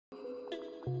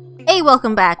Hey,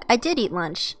 welcome back. I did eat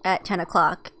lunch at 10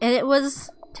 o'clock, and it was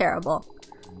terrible.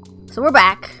 So we're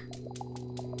back.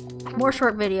 More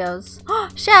short videos.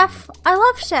 Chef! I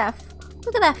love Chef!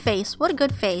 Look at that face. What a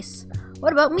good face.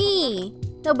 What about me?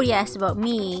 Nobody asked about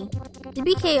me. Did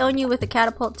BK own you with a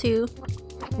catapult too?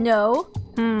 No?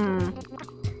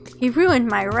 He ruined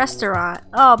my restaurant.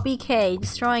 Oh, BK,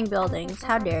 destroying buildings.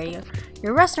 How dare you?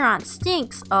 Your restaurant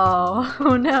stinks. Oh,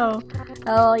 oh no.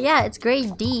 Oh yeah, it's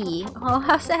grade D. Oh,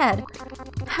 how sad.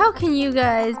 How can you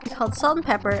guys be called salt and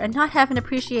pepper and not have an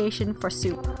appreciation for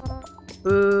soup?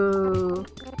 Ooh.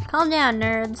 Calm down,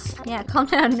 nerds. Yeah, calm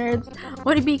down, nerds.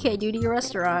 What did BK do to your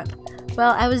restaurant?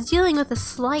 Well, I was dealing with a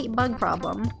slight bug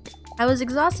problem. I was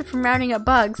exhausted from rounding up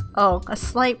bugs. Oh, a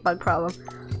slight bug problem.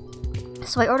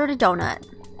 So I ordered a donut.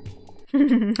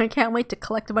 I can't wait to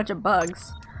collect a bunch of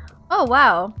bugs. Oh,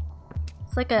 wow.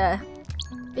 It's like a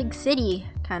big city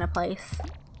kind of place.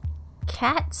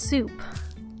 Cat soup.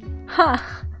 Huh.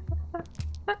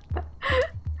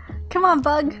 Come on,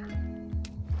 bug.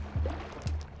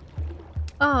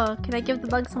 Oh, can I give the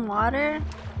bug some water?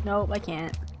 Nope, I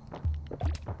can't.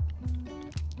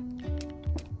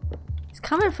 He's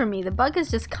coming for me. The bug is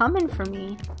just coming for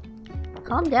me.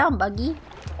 Calm down, buggy.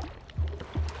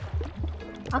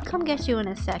 I'll come get you in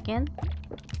a second.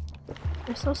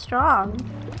 You're so strong.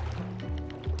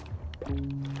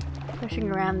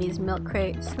 Pushing around these milk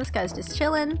crates. This guy's just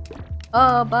chilling.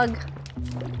 Oh, bug.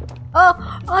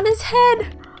 Oh, on his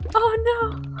head!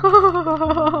 Oh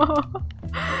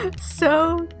no!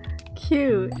 So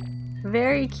cute.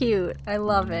 Very cute. I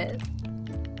love it.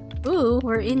 Ooh,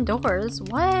 we're indoors.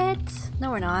 What?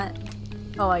 No, we're not.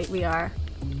 Oh, wait, we are.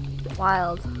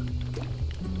 Wild.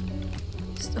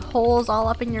 Just holes all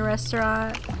up in your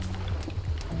restaurant.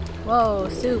 Whoa,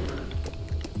 soup.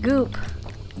 Goop.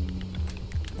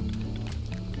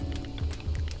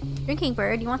 Drinking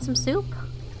bird, you want some soup?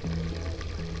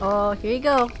 Oh, here you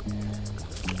go.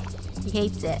 He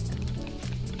hates it.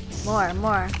 More,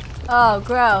 more. Oh,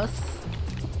 gross.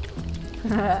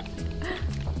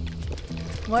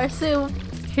 More soup.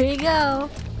 Here you go.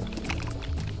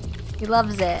 He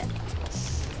loves it.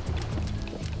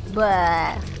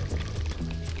 But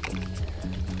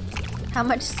how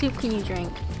much soup can you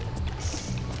drink?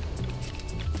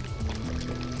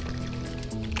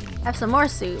 Have some more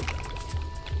soup.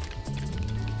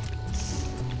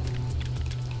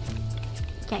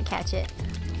 Can't catch it.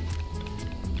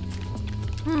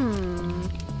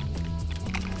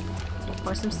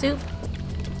 Pour some soup.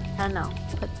 I don't know.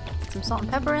 Put some salt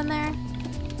and pepper in there.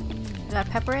 I gotta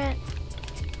pepper it.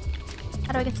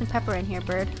 How do I get some pepper in here,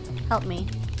 bird? Help me.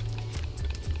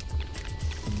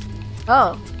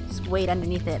 Oh, just wait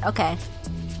underneath it. Okay.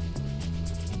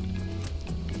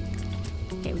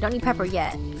 Okay, we don't need pepper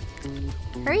yet.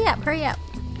 Hurry up, hurry up.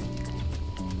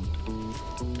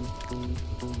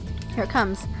 Here it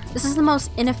comes. This is the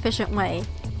most inefficient way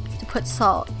to put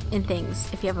salt in things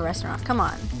if you have a restaurant. Come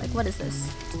on. Like, what is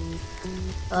this?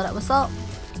 Fill it up with salt.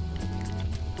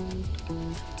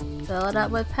 Fill it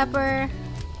up with pepper.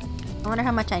 I wonder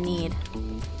how much I need.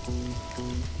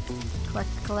 Collect,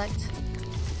 collect.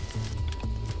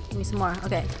 Give me some more.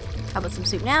 Okay. How about some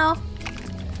soup now?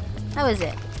 How is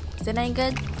it? Is it any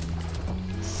good?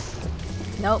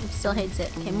 Nope, still hates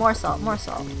it. Okay, more salt, more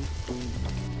salt.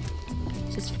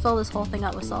 Just fill this whole thing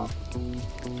up with salt.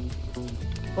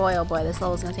 Boy, oh boy, this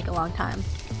level's gonna take a long time.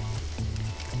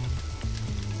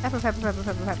 Pepper, pepper, pepper,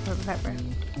 pepper, pepper, pepper, pepper.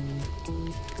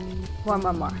 More,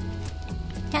 more, more.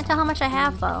 Can't tell how much I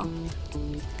have though.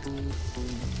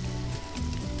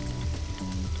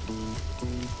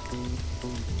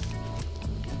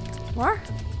 More?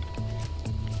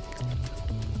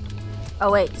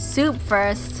 Oh wait, soup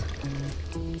first.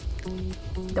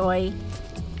 Doi.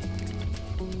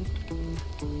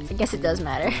 I guess it does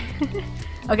matter.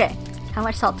 Okay, how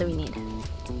much salt do we need?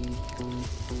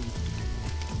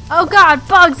 Oh god,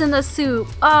 bugs in the soup!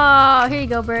 Oh, here you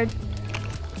go, bird.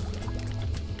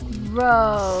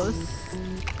 Gross.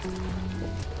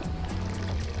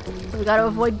 So we gotta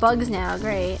avoid bugs now,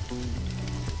 great.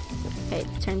 Okay,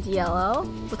 it turns yellow.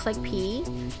 Looks like pea.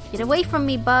 Get away from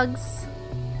me, bugs!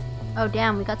 Oh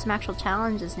damn, we got some actual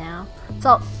challenges now.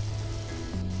 Salt!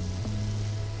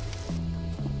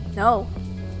 No.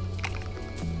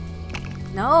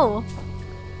 No!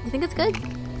 You think it's good?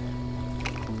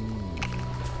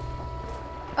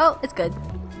 Oh, it's good.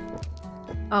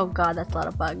 Oh god, that's a lot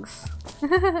of bugs.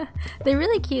 They're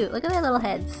really cute. Look at their little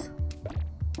heads.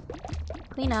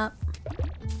 Clean up.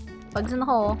 Bugs in the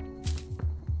hole.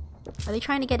 Are they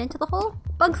trying to get into the hole?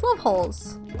 Bugs love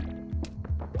holes.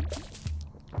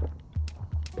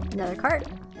 Another cart.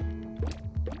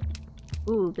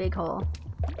 Ooh, big hole.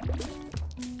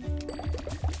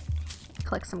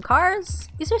 collect some cars.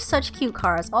 These are such cute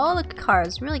cars. All the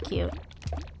cars, really cute.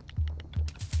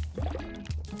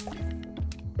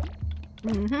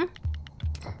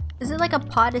 Is it like a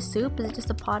pot of soup? Is it just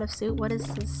a pot of soup? What is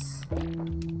this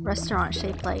restaurant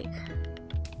shaped like?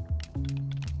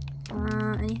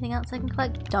 Anything else I can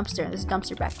collect? Dumpster. There's a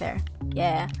dumpster back there.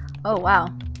 Yeah. Oh, wow.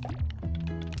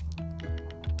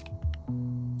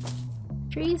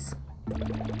 Trees?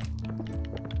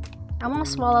 I want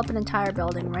to swallow up an entire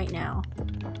building right now.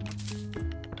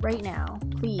 Right now.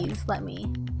 Please, let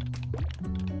me.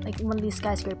 Like one of these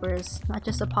skyscrapers, not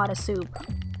just a pot of soup.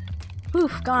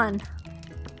 Poof, gone.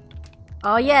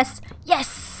 Oh, yes!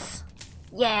 Yes!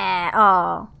 Yeah!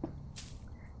 Oh.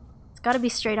 It's gotta be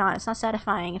straight on. It's not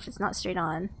satisfying if it's not straight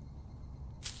on.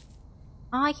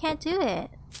 Oh, I can't do it.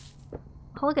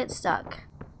 I'll get stuck.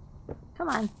 Come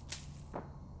on.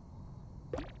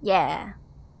 Yeah.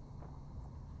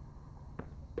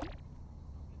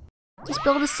 Just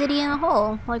build a city in a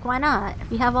hole. Like, why not?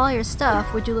 If you have all your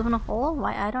stuff, would you live in a hole?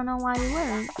 Why, I don't know why you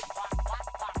wouldn't.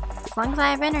 As long as I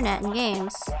have internet and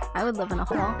games, I would live in a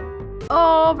hole.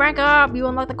 Oh, rank up! You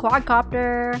unlock the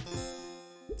quadcopter!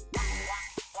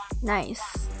 Nice.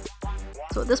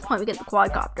 So at this point we get the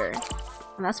quadcopter.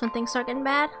 And that's when things start getting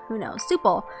bad? Who knows? Soup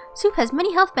bowl. Soup has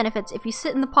many health benefits if you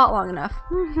sit in the pot long enough.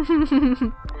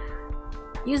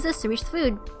 Use this to reach the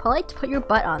food. Polite to put your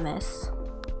butt on this.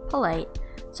 Polite.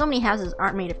 So many houses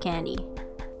aren't made of candy.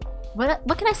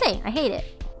 What can I say? I hate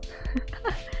it.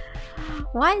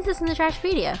 Why is this in the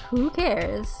Trashpedia? Who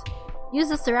cares? Use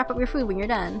this to wrap up your food when you're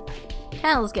done.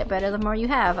 Candles get better the more you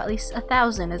have. At least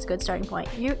 1,000 is a good starting point.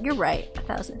 You're right.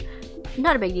 1,000.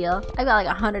 Not a big deal. I got like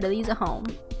 100 of these at home.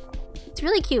 It's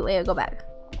really cute. Wait, I'll go back.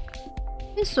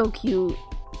 It's so cute.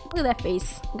 Look at that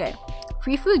face. Okay.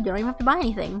 Free food. You don't even have to buy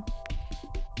anything.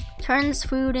 Turns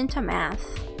food into math.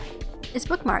 It's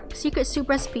bookmark. Secret soup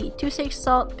recipe. 2 shakes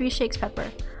salt, 3 shakes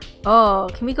pepper. Oh,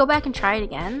 can we go back and try it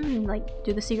again? And like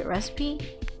do the secret recipe?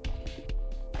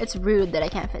 It's rude that I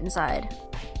can't fit inside.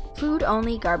 Food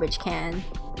only garbage can.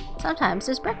 Sometimes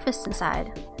there's breakfast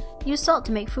inside. Use salt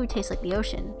to make food taste like the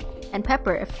ocean. And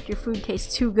pepper if your food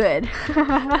tastes too good.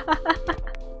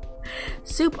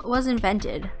 Soup was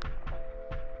invented.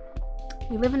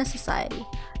 We live in a society.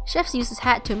 Chefs use his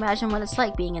hat to imagine what it's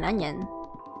like being an onion.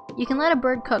 You can let a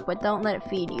bird cook, but don't let it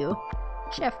feed you.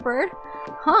 Chef bird?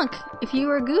 Honk! If you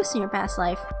were a goose in your past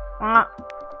life. Wah.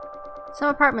 Some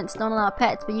apartments don't allow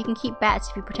pets, but you can keep bats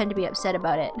if you pretend to be upset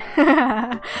about it.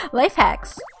 Life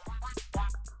hacks!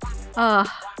 Oh,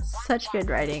 such good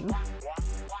writing.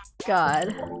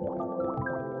 God.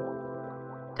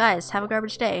 Guys, have a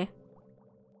garbage day.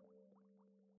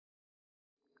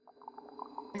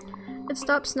 It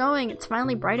stopped snowing. It's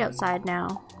finally bright outside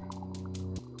now.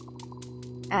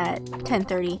 At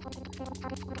 10:30.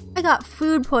 I got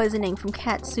food poisoning from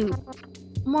cat soup.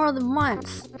 More than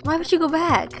once. Why would you go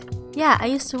back? Yeah, I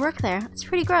used to work there. It's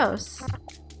pretty gross.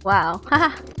 Wow.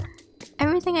 Haha.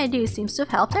 Everything I do seems to have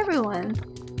helped everyone.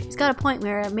 He's got a point,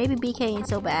 Mira. Maybe BK ain't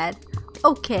so bad.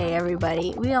 Okay,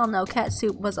 everybody. We all know cat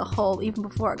soup was a hole even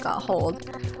before it got holed.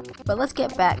 But let's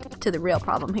get back to the real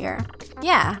problem here.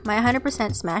 Yeah, my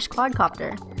 100% smashed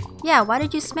quadcopter. Yeah, why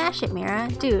did you smash it, Mira?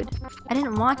 Dude, I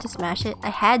didn't want to smash it. I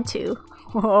had to.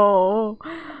 Whoa.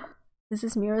 Is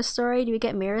this Mira's story? Do we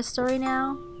get Mira's story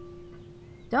now?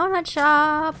 Donut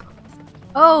shop!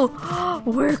 Oh!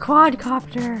 We're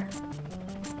quadcopter!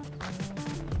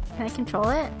 Can I control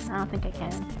it? I don't think I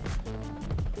can.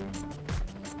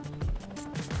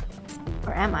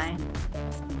 Or am I?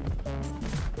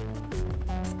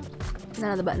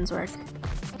 None of the buttons work.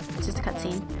 It's just a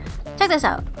cutscene. Check this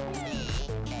out!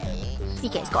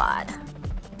 BK Squad.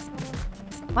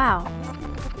 Wow.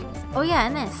 Oh yeah,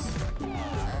 and this.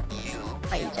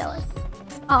 Are you jealous?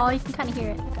 Oh, you can kind of hear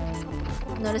it.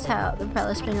 Notice how the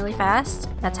propellers spin really fast?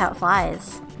 That's how it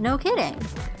flies. No kidding.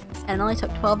 And it only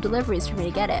took 12 deliveries for me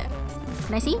to get it.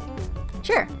 Can I see?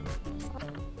 Sure.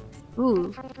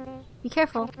 Ooh. Be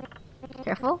careful.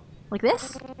 Careful? Like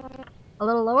this? A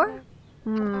little lower?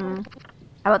 How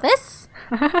about this?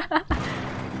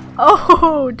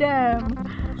 Oh, damn.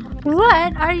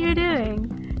 What are you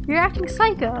doing? You're acting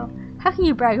psycho. How can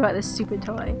you brag about this stupid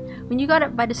toy when you got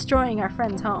it by destroying our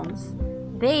friends' homes?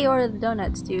 They order the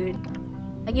donuts, dude.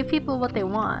 I give people what they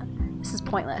want. This is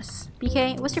pointless.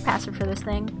 BK, what's your password for this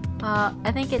thing?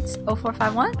 I think it's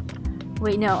 0451?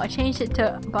 Wait, no, I changed it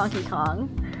to Bonky Kong.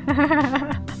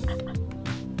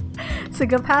 It's a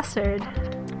good password.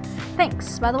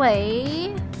 Thanks. By the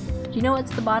way, do you know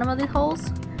what's at the bottom of these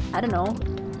holes? I don't know.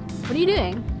 What are you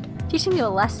doing? Teaching you a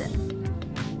lesson.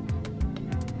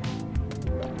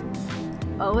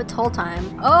 Oh, it's hole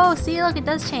time. Oh, see, look, it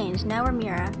does change. Now we're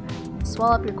Mira.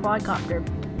 Swallow up your quadcopter.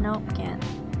 Nope, can't.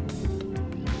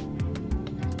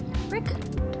 Rick!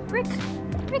 Rick!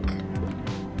 Rick!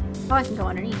 Oh, I can go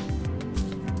underneath.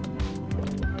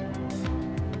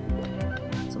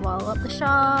 Swallow up the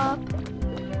shop.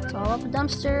 Swallow up the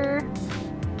dumpster.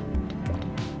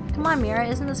 Come on, Mira,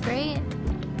 isn't this great?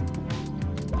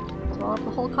 Swallow up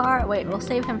the whole car. Wait, we'll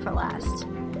save him for last.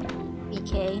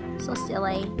 BK, so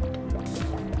silly.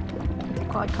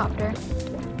 Quadcopter.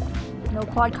 No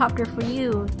quadcopter for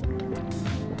you.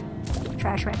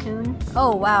 Trash raccoon.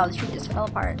 Oh wow, the tree just fell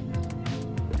apart.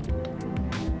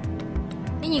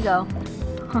 In you go.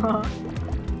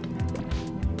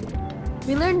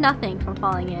 We learned nothing from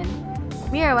falling in.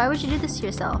 Mira, why would you do this to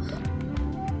yourself?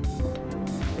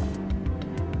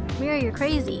 Mira, you're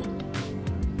crazy.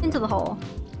 Into the hole.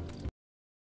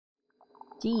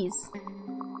 Jeez.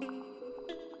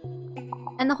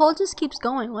 And the hole just keeps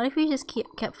going. What if you just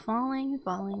kept falling,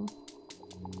 falling?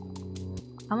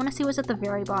 I want to see what's at the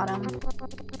very bottom.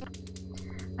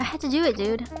 I had to do it,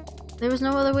 dude. There was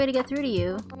no other way to get through to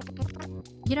you.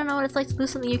 You don't know what it's like to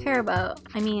lose something you care about.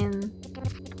 I mean,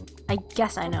 I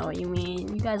guess I know what you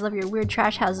mean. You guys love your weird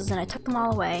trash houses and I took them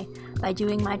all away by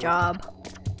doing my job.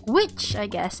 Which, I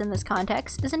guess, in this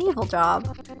context, is an evil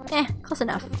job. Eh, close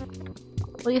enough.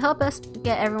 Will you help us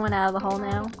get everyone out of the hole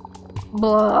now?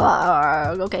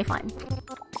 Blah. Okay, fine.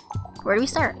 Where do we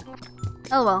start?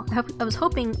 Oh well, I was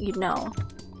hoping you'd know.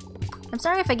 I'm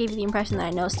sorry if I gave you the impression that I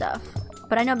know stuff,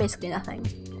 but I know basically nothing.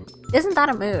 Isn't that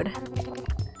a mood?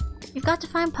 You've got to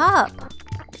find Pup!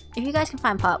 If you guys can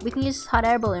find Pup, we can use this hot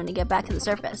air balloon to get back to the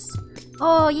surface.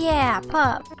 Oh yeah,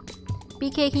 Pup!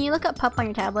 BK, can you look up Pup on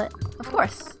your tablet? Of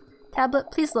course.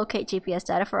 Tablet, please locate GPS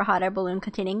data for a hot air balloon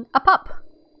containing a pup.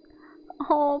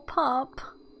 Oh, Pup.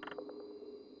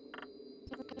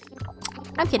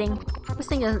 I'm kidding. This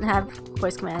thing doesn't have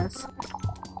voice commands.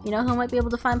 You know who might be able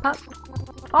to find Pup?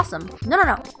 Possum.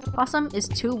 No. Possum is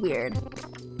too weird.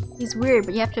 He's weird,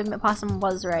 but you have to admit Possum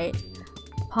was right.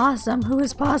 Possum? Who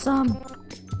is Possum?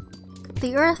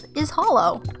 The Earth is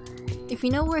hollow. If you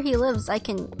know where he lives, I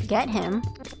can get him.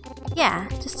 Yeah,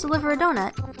 just deliver a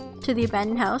donut to the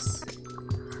abandoned house.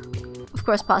 Of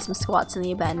course, Possum squats in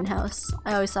the abandoned house.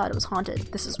 I always thought it was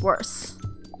haunted. This is worse.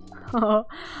 Oh,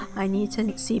 I need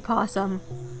to see Possum.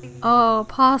 Oh,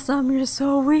 Possum, you're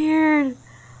so weird.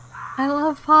 I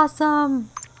love Possum.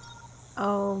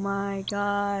 Oh my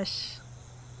gosh.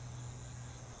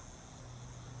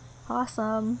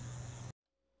 Possum.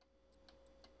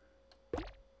 I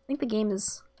think the game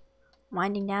is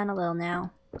winding down a little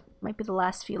now. Might be the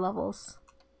last few levels.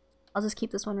 I'll just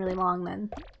keep this one really long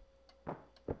then.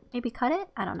 Maybe cut it?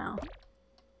 I don't know.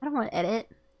 I don't want to edit.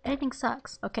 Editing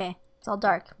sucks. Okay, it's all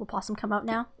dark. Will Possum come out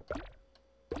now?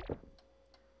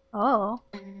 Oh.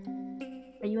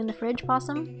 Are you in the fridge,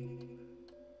 Possum?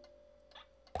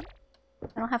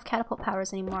 I don't have catapult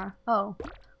powers anymore. Oh.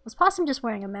 Was Possum just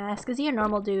wearing a mask? Is he a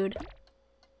normal dude?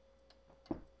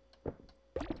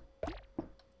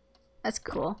 That's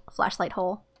cool. A flashlight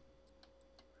hole.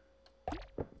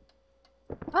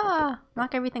 Ah!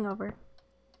 Knock everything over.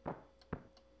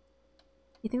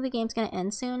 You think the game's gonna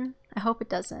end soon? I hope it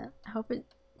doesn't. I hope it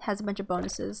has a bunch of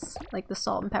bonuses, like the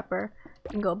salt and pepper.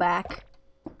 You can go back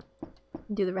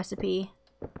and do the recipe.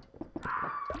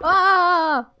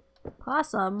 Ah!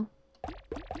 Possum.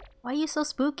 Why are you so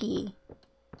spooky?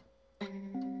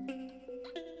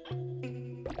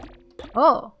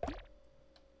 Oh!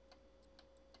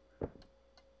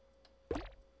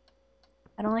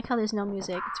 I don't like how there's no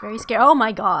music. It's very scary. Oh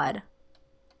my god!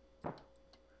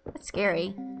 That's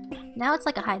scary. Now it's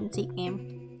like a hide and seek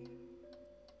game.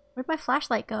 Where'd my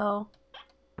flashlight go?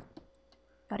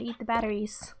 Gotta eat the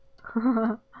batteries.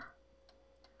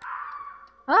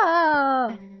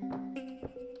 Ah!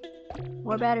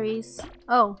 More batteries.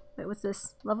 Oh, wait, what's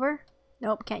this? Lover?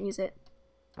 Nope, can't use it.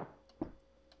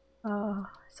 Oh,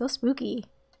 so spooky.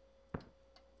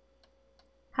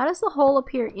 How does the hole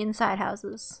appear inside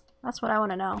houses? That's what I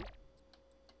want to know.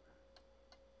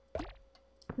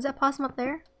 Is that Possum up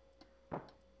there?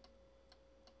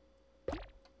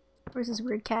 Where's this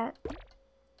weird cat?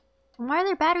 And why are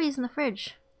there batteries in the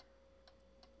fridge?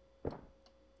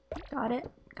 Got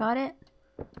it. Got it.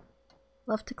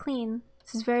 Love to clean.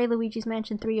 This is very Luigi's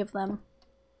Mansion 3 of them.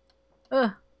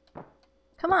 Ugh.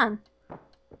 Come on.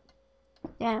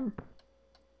 Damn.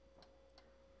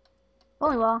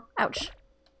 Bowling ball. Ouch.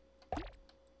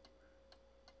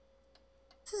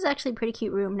 This is actually a pretty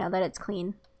cute room now that it's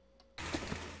clean.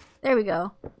 There we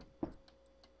go.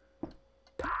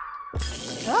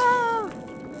 Ah!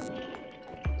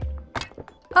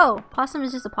 Oh, Possum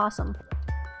is just a possum.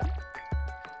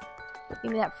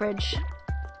 Give me that fridge.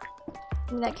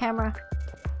 Give me that camera.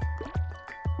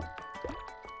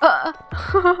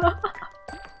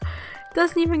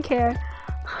 Doesn't even care.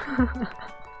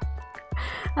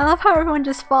 I love how everyone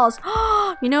just falls.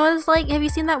 You know what it's like? Have you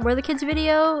seen that We're the Kids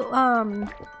video?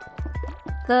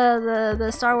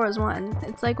 The Star Wars one.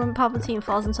 It's like when Palpatine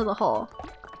falls into the hole.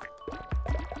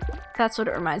 That's what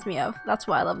it reminds me of. That's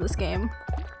why I love this game.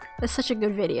 It's such a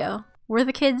good video. We're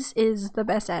the Kids is the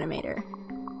best animator.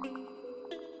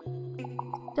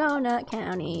 Donut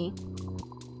County.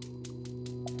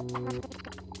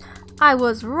 I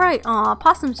was right. Aw,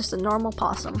 possum's just a normal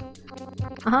possum.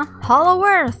 Hollow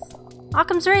Earth!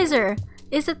 Occam's Razor!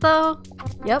 Is it though?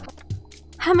 Yep.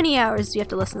 How many hours do you have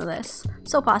to listen to this?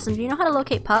 So Possum, do you know how to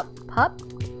locate Pup? Pup?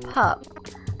 Pup.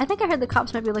 I think I heard the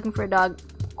cops might be looking for a dog.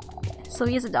 So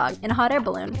he is a dog in a hot air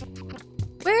balloon.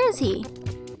 Where is he?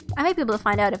 I might be able to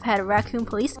find out if I had a raccoon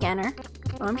police scanner.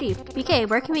 OMG. BK,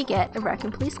 where can we get a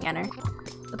raccoon police scanner?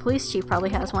 The police chief probably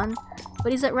has one.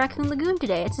 But he's at Raccoon Lagoon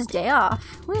today. It's his day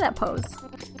off. Look at that pose.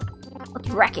 Let's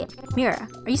wreck it. Mira,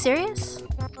 are you serious?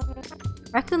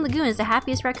 Raccoon Lagoon is the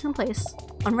happiest raccoon place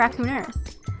on Raccoon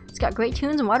Earth. It's got great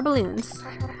tunes and water balloons.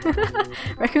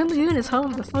 Raccoon Lagoon is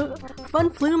home to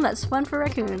fun flume that's fun for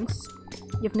raccoons.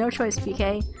 You have no choice,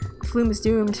 PK. Flume is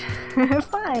doomed.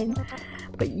 Fine.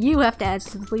 But you have to answer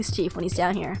to the police chief when he's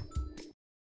down here.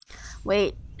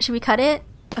 Wait, should we cut it?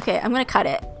 Okay, I'm gonna cut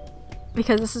it.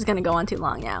 Because this is gonna go on too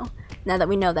long now. Now that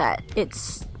we know that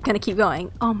it's gonna keep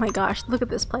going. Oh my gosh, look at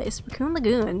this place. Raccoon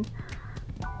Lagoon.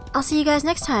 I'll see you guys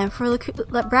next time for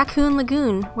Raccoon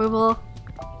Lagoon, where we'll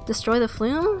destroy the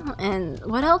flume, and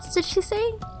what else did she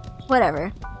say?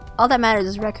 Whatever. All that matters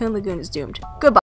is Raccoon Lagoon is doomed. Goodbye.